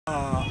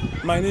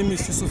My name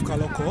is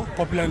Kalokoh,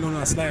 popularly known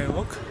as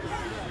Sebora.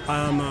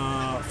 I'm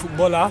a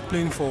footballer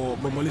playing for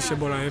Bombali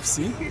Sebora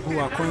FC, who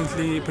are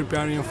currently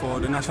preparing for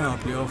the national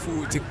playoff,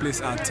 who will take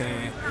place at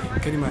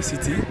Kedima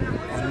City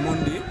on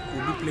Monday.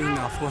 We'll be playing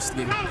our first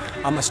game.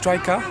 I'm a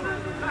striker,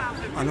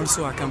 and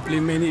also I can play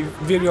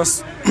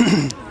various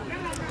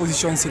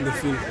positions in the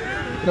field.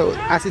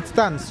 As it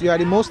stands, you are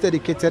the most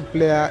dedicated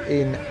player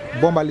in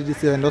Bombali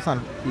district and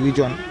Northern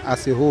region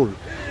as a whole.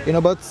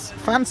 But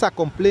fans are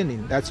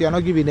complaining that you are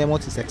not giving them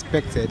what is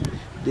expected.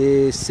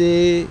 They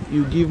say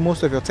you give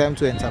most of your time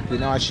to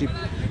entrepreneurship.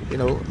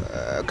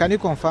 Can you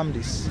confirm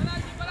this?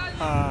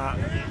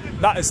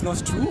 That is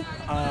not true.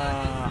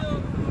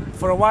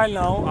 For a while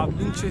now, I've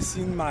been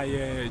chasing my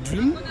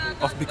dream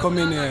of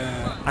becoming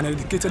an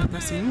educated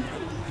person,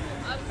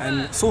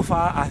 and so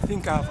far I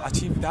think I've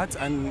achieved that.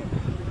 And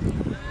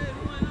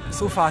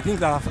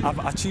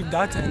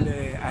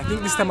I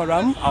think this time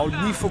around I'll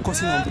be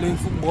focusing on playing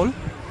football.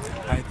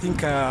 I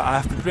think I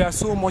have prepared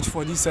so much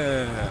for this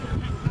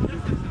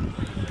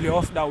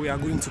playoff that we are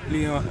going to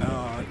play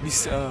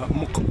this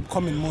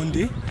coming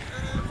Monday.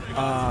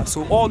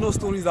 So all those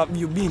stories that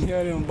you've been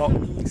hearing about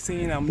me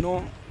saying I'm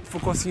not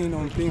focusing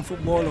on playing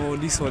football or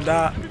this or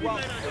that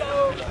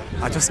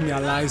are just mere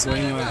lies or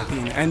any other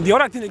thing. And the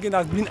other thing again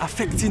that's been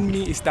affecting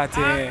me is that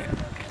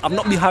I've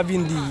not been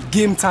having the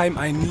game time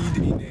I need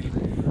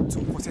to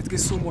concentrate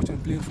so much on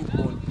playing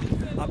football.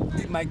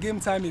 My game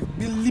time is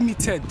been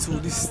limited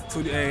at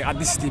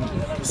this team,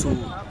 so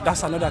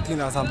that's another thing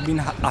that has been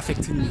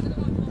affecting me.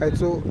 Right,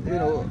 so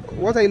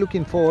what are you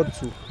looking forward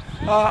to?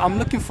 I'm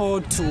looking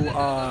forward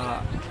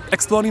to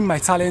exploring my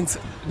talent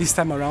this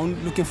time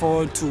around. Looking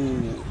forward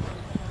to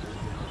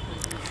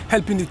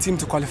helping the team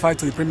to qualify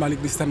to the Premier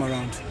League this time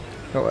around.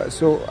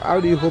 So how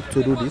do you hope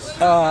to do this?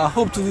 I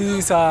hope to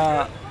do this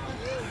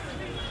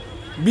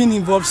being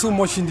involved so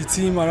much in the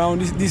team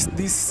around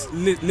these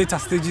later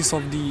stages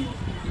of the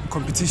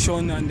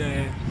competition, and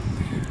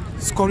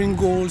scoring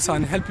goals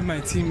and helping my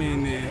team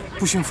in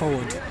pushing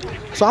forward.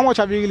 So how much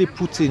have you really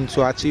put in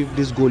to achieve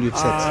this goal you've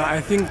set?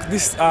 I think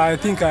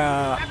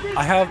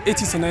I have 80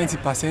 to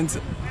 90%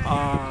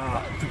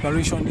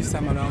 preparation this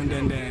time around,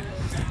 and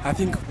I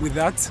think with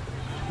that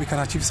we can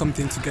achieve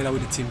something together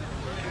with the team.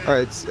 All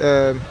right.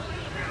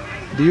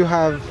 Do you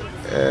have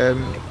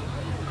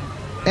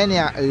any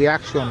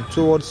reaction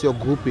towards your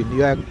grouping?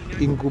 You are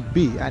in Group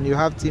B, and you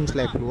have teams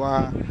like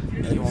Lua,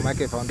 the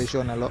Michael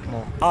Foundation, a lot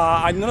more.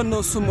 I don't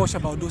know so much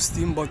about those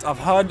teams, but I've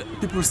heard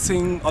people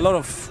saying a lot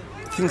of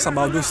things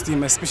about those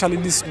teams, especially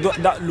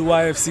that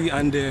Lua FC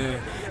and the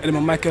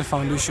Michael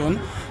Foundation.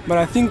 But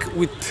I think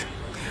with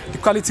the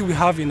quality we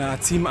have in our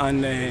team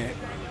and the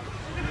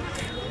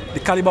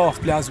caliber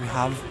of players we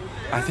have,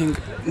 I think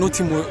no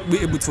team will be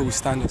able to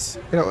withstand us.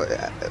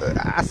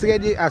 As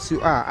ready as you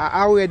are,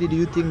 how ready do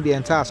you think the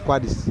entire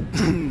squad is?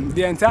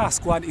 The entire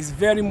squad is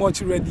very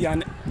much ready,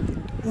 and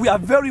we are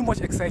very much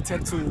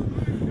excited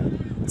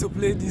to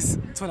play this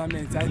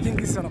tournament. I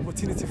think this is an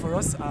opportunity for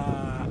us.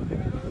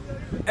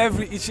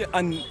 Each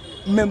and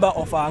member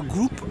of our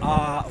group,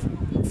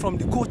 from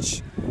the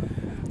coach,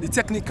 the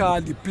technical,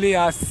 the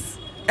players,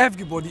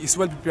 everybody is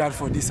well prepared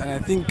for this, and I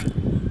think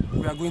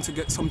we are going to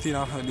get something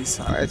out of this.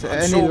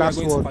 Any last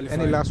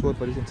word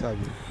for this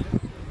interview?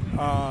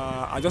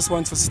 I just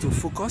want us to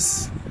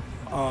focus.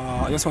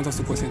 I just want us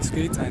to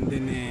concentrate, and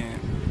then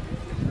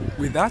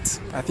with that,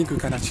 I think we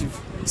can achieve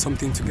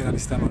something together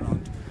this time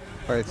around.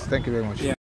 All right, thank you very much. Yeah.